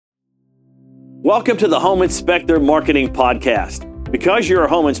Welcome to the Home Inspector Marketing Podcast. Because you're a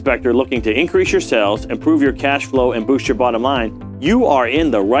home inspector looking to increase your sales, improve your cash flow, and boost your bottom line, you are in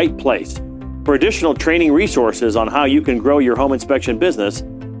the right place. For additional training resources on how you can grow your home inspection business,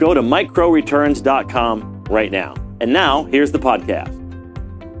 go to microreturns.com right now. And now, here's the podcast.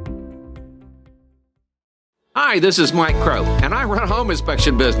 Hi, this is Mike Crow, and I run a home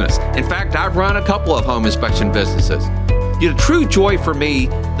inspection business. In fact, I've run a couple of home inspection businesses. The true joy for me,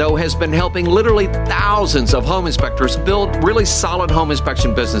 though, has been helping literally thousands of home inspectors build really solid home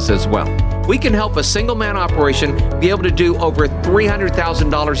inspection businesses as well. We can help a single-man operation be able to do over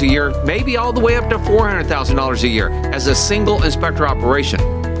 $300,000 a year, maybe all the way up to $400,000 a year as a single inspector operation.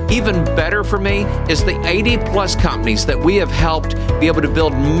 Even better for me is the 80-plus companies that we have helped be able to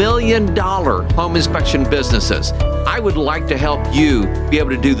build million-dollar home inspection businesses. I would like to help you be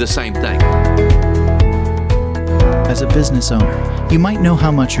able to do the same thing. As a business owner, you might know how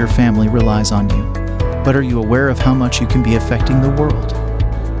much your family relies on you, but are you aware of how much you can be affecting the world?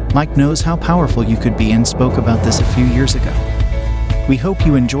 Mike knows how powerful you could be and spoke about this a few years ago. We hope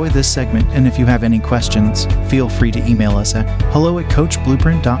you enjoy this segment, and if you have any questions, feel free to email us at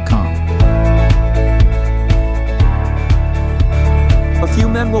hello@coachblueprint.com. A few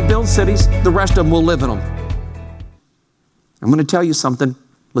men will build cities, the rest of them will live in them. I'm going to tell you something.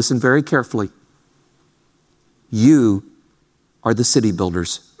 Listen very carefully. You are the city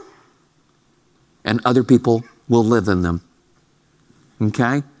builders, and other people will live in them.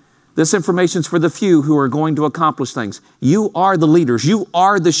 Okay? This information is for the few who are going to accomplish things. You are the leaders. You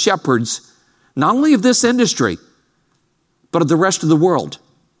are the shepherds, not only of this industry, but of the rest of the world.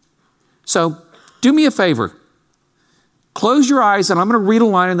 So, do me a favor. Close your eyes, and I'm going to read a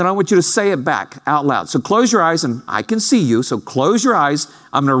line, and then I want you to say it back out loud. So close your eyes, and I can see you, so close your eyes.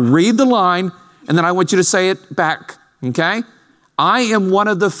 I'm going to read the line, and then I want you to say it back, okay? I am one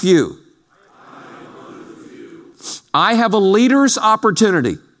of the few. I have a leader's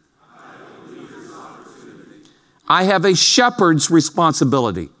opportunity. I have a shepherd's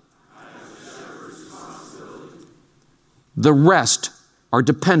responsibility. The rest are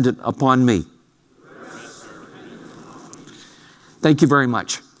dependent upon me. Thank you very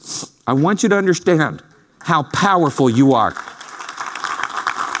much. I want you to understand how powerful you are.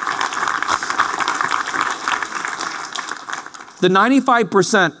 The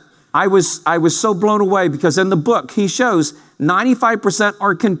 95%, I was so blown away because in the book, he shows 95%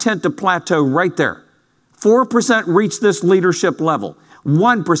 are content to plateau right there. 4% reach this leadership level.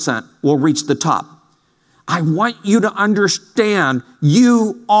 1% will reach the top. I want you to understand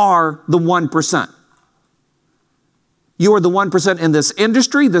you are the 1%. You are the 1% in this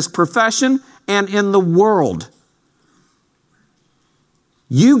industry, this profession, and in the world.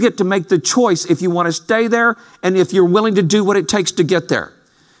 You get to make the choice if you want to stay there and if you're willing to do what it takes to get there.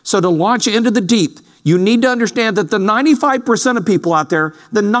 So to launch into the deep, you need to understand that the 95% of people out there,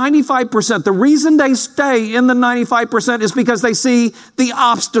 the 95%, the reason they stay in the 95% is because they see the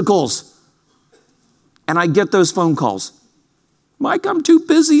obstacles. And I get those phone calls. Mike, I'm too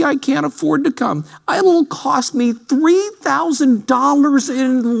busy. I can't afford to come. It'll cost me $3,000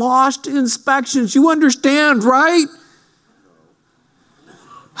 in lost inspections. You understand, right?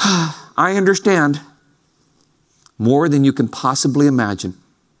 I understand more than you can possibly imagine.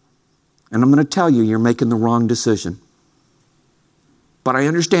 And I'm going to tell you, you're making the wrong decision. But I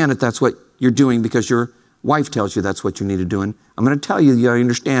understand that that's what you're doing because your wife tells you that's what you need to do. And I'm going to tell you, I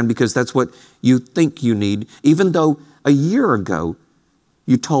understand because that's what you think you need. Even though a year ago,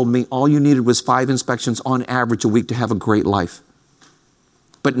 you told me all you needed was 5 inspections on average a week to have a great life.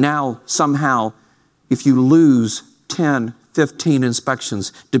 But now, somehow, if you lose 10, 15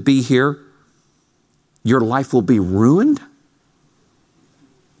 inspections to be here, your life will be ruined?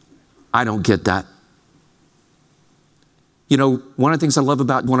 I don't get that. You know, one of the things I love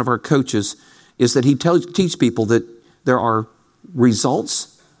about one of our coaches is that he teaches people that there are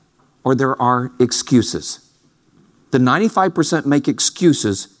results or there are excuses. The 95% make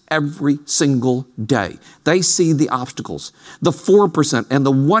excuses every single day. They see the obstacles. The 4% and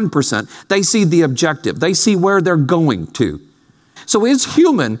the 1%, they see the objective. They see where they're going to. So it's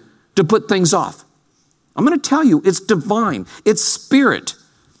human to put things off. I'm going to tell you, it's divine. It's spirit.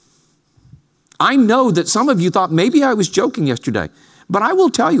 I know that some of you thought maybe I was joking yesterday, but I will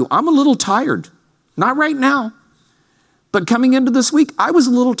tell you, I'm a little tired. Not right now, but coming into this week, I was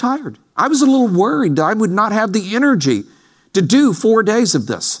a little tired. I was a little worried that I would not have the energy to do 4 days of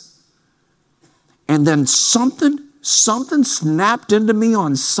this. And then something snapped into me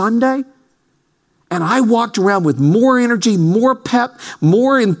on Sunday, and I walked around with more energy, more pep,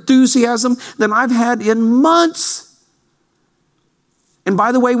 more enthusiasm than I've had in months. And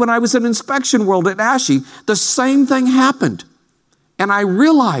by the way, when I was in Inspection World at ASHI, the same thing happened. And I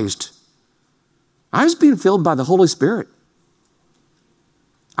realized I was being filled by the Holy Spirit.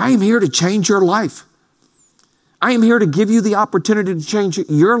 I am here to change your life. I am here to give you the opportunity to change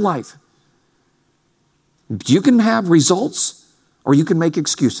your life. You can have results or you can make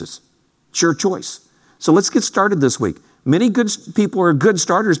excuses. It's your choice. So let's get started this week. Many good people are good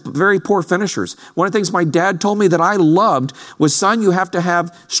starters, but very poor finishers. One of the things my dad told me that I loved was, son, you have to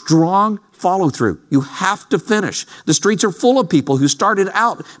have strong follow through. You have to finish. The streets are full of people who started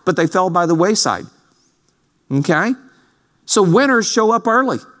out, but they fell by the wayside. Okay? So winners show up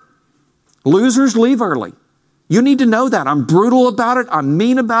early. Losers leave early. You need to know that. I'm brutal about it. I'm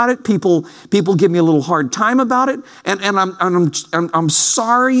mean about it. People give me a little hard time about it. And I'm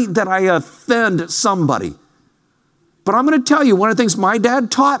sorry that I offend somebody. But I'm going to tell you, one of the things my dad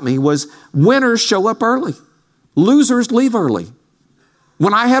taught me was winners show up early. Losers leave early.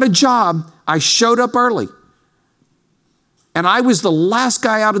 When I had a job, I showed up early. And I was the last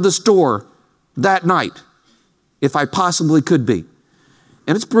guy out of the store that night, if I possibly could be.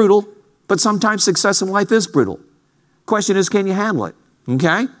 And it's brutal. But sometimes success in life is brutal. Question is, can you handle it?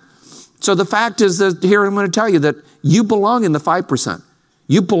 Okay? So the fact is that here I'm going to tell you that you belong in the 5%.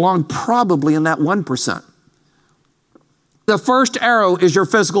 You belong probably in that 1%. The first arrow is your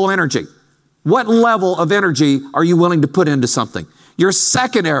physical energy. What level of energy are you willing to put into something? Your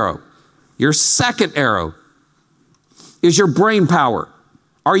second arrow is your brain power.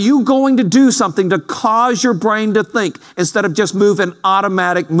 Are you going to do something to cause your brain to think instead of just move in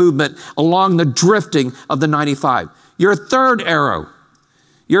automatic movement along the drifting of the 95? Your third arrow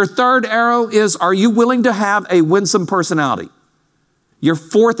is, are you willing to have a winsome personality? Your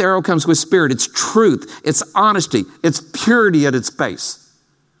fourth arrow comes with spirit. It's truth. It's honesty. It's purity at its base.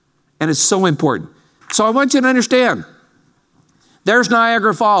 And it's so important. So I want you to understand, there's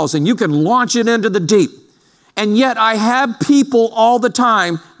Niagara Falls, and you can launch it into the deep. And yet I have people all the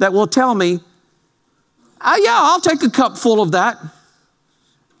time that will tell me, yeah, I'll take a cup full of that.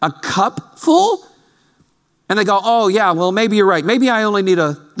 A cup full? And they go, oh yeah, well, maybe you're right. Maybe I only need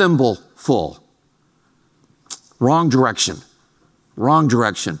a thimble full. Wrong direction.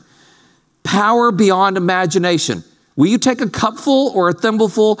 Power beyond imagination. Will you take a cup full or a thimble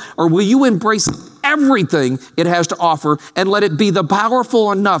full, or will you embrace everything it has to offer and let it be the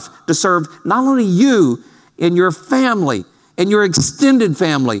powerful enough to serve not only you, in your family, and your extended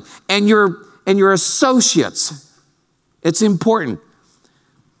family, and your associates? It's important.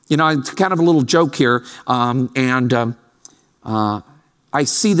 You know, it's kind of a little joke here, I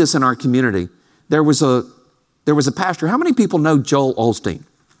see this in our community. There was a pastor. How many people know Joel Osteen?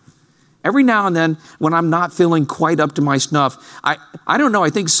 Every now and then, when I'm not feeling quite up to my snuff, I don't know, I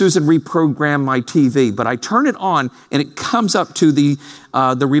think Susan reprogrammed my TV, but I turn it on, and it comes up to the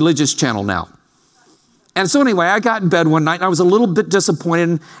religious channel now. And so anyway, I got in bed one night and I was a little bit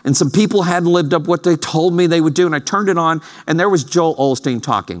disappointed, and some people hadn't lived up what they told me they would do. And I turned it on and there was Joel Osteen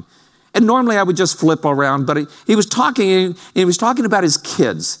talking. And normally I would just flip around, but he was talking, and he was talking about his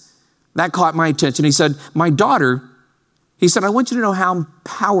kids. That caught my attention. He said, my daughter, he said, I want you to know how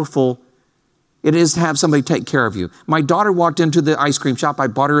powerful it is to have somebody take care of you. My daughter walked into the ice cream shop. I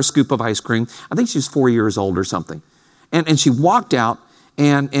bought her a scoop of ice cream. I think she was 4 years old or something. And she walked out.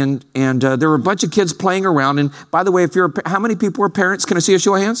 And there were a bunch of kids playing around. And by the way, how many people are parents? Can I see a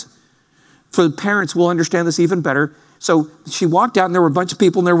show of hands? For the parents, will understand this even better. So she walked out and there were a bunch of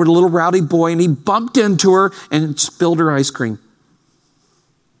people, and there was a little rowdy boy, and he bumped into her and spilled her ice cream.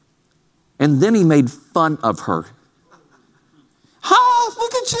 And then he made fun of her. Oh,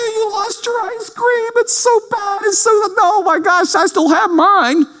 look at you lost your ice cream. It's so bad. Oh my gosh, I still have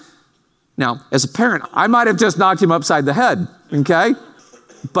mine. Now, as a parent, I might have just knocked him upside the head, okay?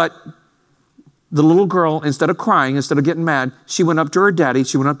 But the little girl, instead of crying, instead of getting mad, she went up to her daddy,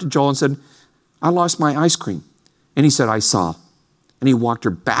 she went up to Joel and said, I lost my ice cream. And he said, I saw. And he walked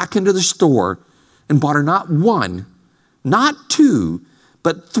her back into the store and bought her not one, not two,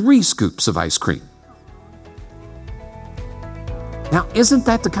 but 3 scoops of ice cream. Now, isn't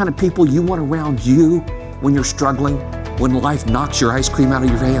that the kind of people you want around you when you're struggling, when life knocks your ice cream out of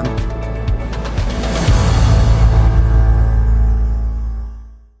your hand?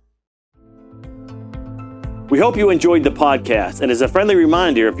 We hope you enjoyed the podcast. And as a friendly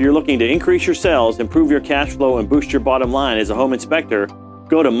reminder, if you're looking to increase your sales, improve your cash flow, and boost your bottom line as a home inspector,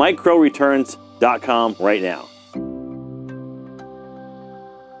 go to MikeCrowReturns.com right now.